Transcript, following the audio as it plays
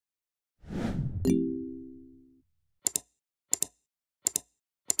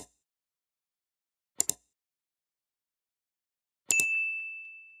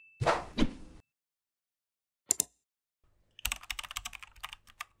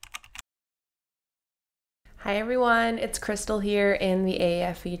Hi everyone, it's Crystal here in the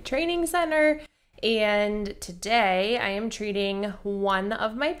AAFE Training Center, and today I am treating one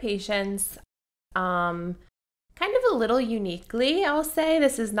of my patients kind of a little uniquely, I'll say.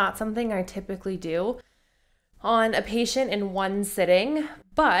 This is not something I typically do on a patient in one sitting,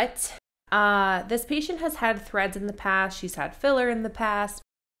 but this patient has had threads in the past, she's had filler in the past,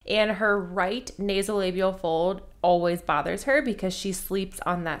 and her right nasolabial fold always bothers her because she sleeps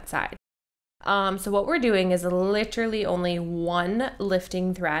on that side. So what we're doing is literally only one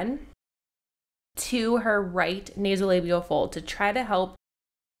lifting thread to her right nasolabial fold to try to help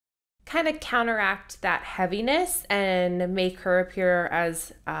kind of counteract that heaviness and make her appear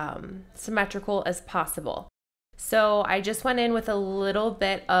as symmetrical as possible. So I just went in with a little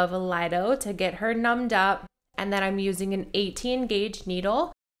bit of Lido to get her numbed up, and then I'm using an 18 gauge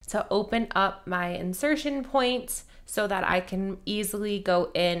needle to open up my insertion points so that I can easily go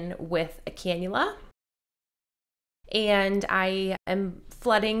in with a cannula. And I am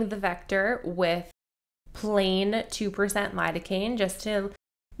flooding the vector with plain 2% lidocaine just to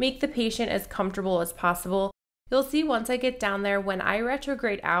make the patient as comfortable as possible. You'll see once I get down there, when I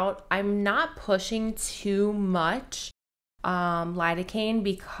retrograde out, I'm not pushing too much lidocaine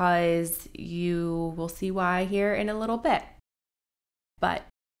because you will see why here in a little bit. But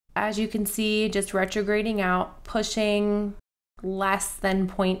as you can see, just retrograding out, pushing less than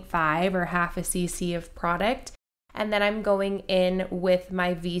 0.5 or half a cc of product. And then I'm going in with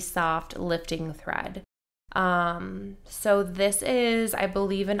my V-Soft lifting thread. So this is, I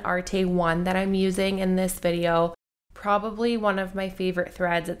believe, an Arte 1 that I'm using in this video. Probably one of my favorite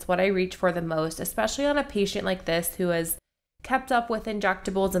threads. It's what I reach for the most, especially on a patient like this who has kept up with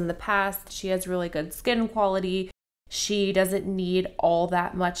injectables in the past. She has really good skin quality. She doesn't need all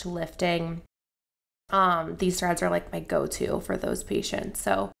that much lifting. These threads are like my go-to for those patients.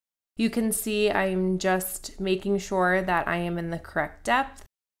 So you can see I'm just making sure that I am in the correct depth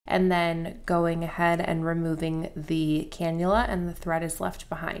and then going ahead and removing the cannula and the thread is left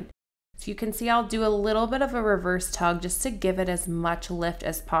behind. So you can see I'll do a little bit of a reverse tug just to give it as much lift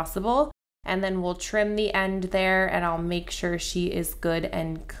as possible. And then we'll trim the end there and I'll make sure she is good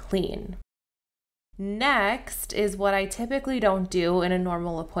and clean. Next is what I typically don't do in a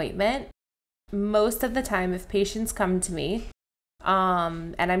normal appointment. Most of the time, if patients come to me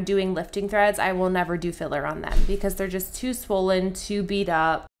and I'm doing lifting threads, I will never do filler on them because they're just too swollen, too beat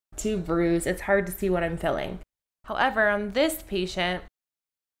up, too bruised. It's hard to see what I'm filling. However, on this patient,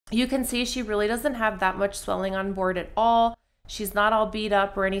 you can see she really doesn't have that much swelling on board at all. She's not all beat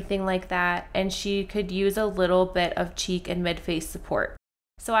up or anything like that, and she could use a little bit of cheek and mid-face support.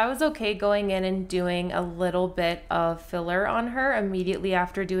 So I was okay going in and doing a little bit of filler on her immediately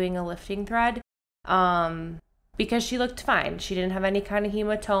after doing a lifting thread because she looked fine. She didn't have any kind of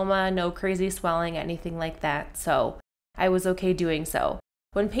hematoma, no crazy swelling, anything like that. So I was okay doing so.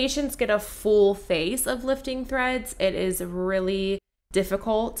 When patients get a full face of lifting threads, it is really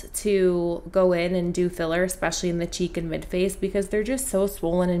difficult to go in and do filler, especially in the cheek and mid-face, because they're just so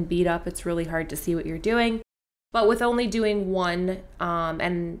swollen and beat up. It's really hard to see what you're doing. But with only doing one,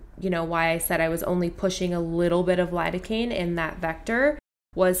 and you know why I said I was only pushing a little bit of lidocaine in that vector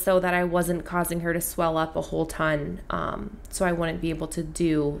was so that I wasn't causing her to swell up a whole ton, so I wouldn't be able to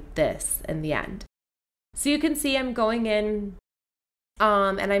do this in the end. So you can see I'm going in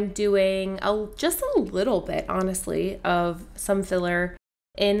and I'm doing just a little bit, honestly, of some filler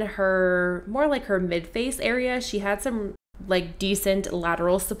in her, more like her mid-face area. She had some like decent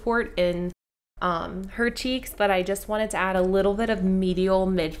lateral support in her cheeks, but I just wanted to add a little bit of medial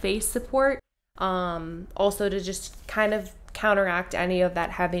mid-face support, also to just kind of counteract any of that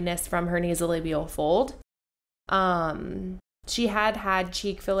heaviness from her nasolabial fold. She had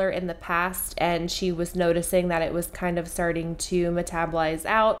cheek filler in the past, and she was noticing that it was kind of starting to metabolize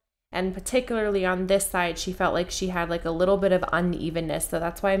out, and particularly on this side, she felt like she had like a little bit of unevenness, so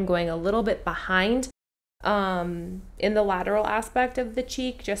that's why I'm going a little bit behind in the lateral aspect of the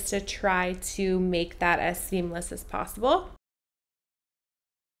cheek just to try to make that as seamless as possible.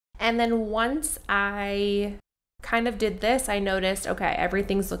 And then once I kind of did this, I noticed, okay,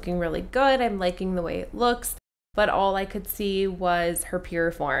 everything's looking really good. I'm liking the way it looks, but all I could see was her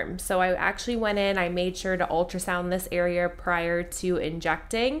piriform. So I actually went in, I made sure to ultrasound this area prior to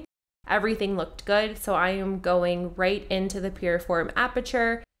injecting. Everything looked good, so I am going right into the piriform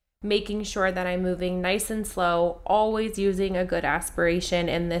aperture, making sure that I'm moving nice and slow, always using a good aspiration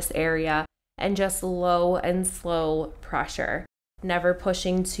in this area, and just low and slow pressure. Never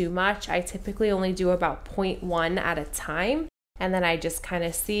pushing too much. I typically only do about 0.1 at a time, and then I just kind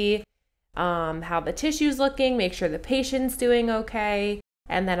of see how the tissue's looking, make sure the patient's doing okay,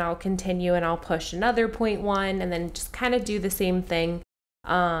 and then I'll continue and I'll push another 0.1 and then just kind of do the same thing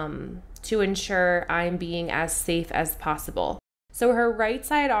to ensure I'm being as safe as possible. So her right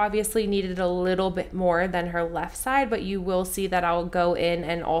side obviously needed a little bit more than her left side, but you will see that I'll go in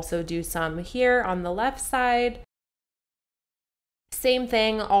and also do some here on the left side. Same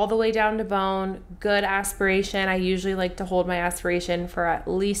thing all the way down to bone, good aspiration. I usually like to hold my aspiration for at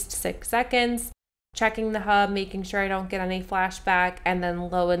least 6 seconds, checking the hub, making sure I don't get any flashback, and then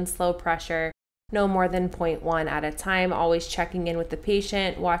low and slow pressure, no more than 0.1 at a time, always checking in with the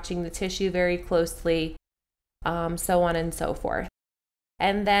patient, watching the tissue very closely, so on and so forth.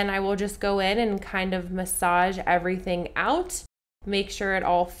 And then I will just go in and kind of massage everything out, make sure it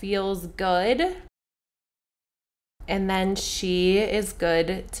all feels good. And then she is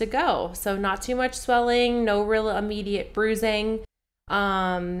good to go. So not too much swelling, no real immediate bruising.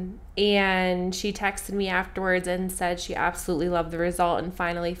 And she texted me afterwards and said she absolutely loved the result and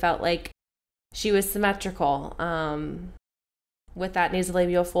finally felt like she was symmetrical, with that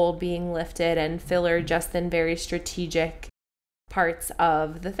nasolabial fold being lifted and filler just in very strategic parts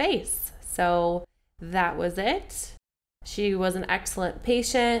of the face. So that was it. She was an excellent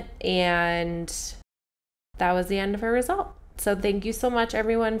patient, and that was the end of her result. So thank you so much,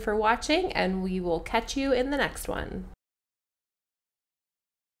 everyone, for watching, and we will catch you in the next one.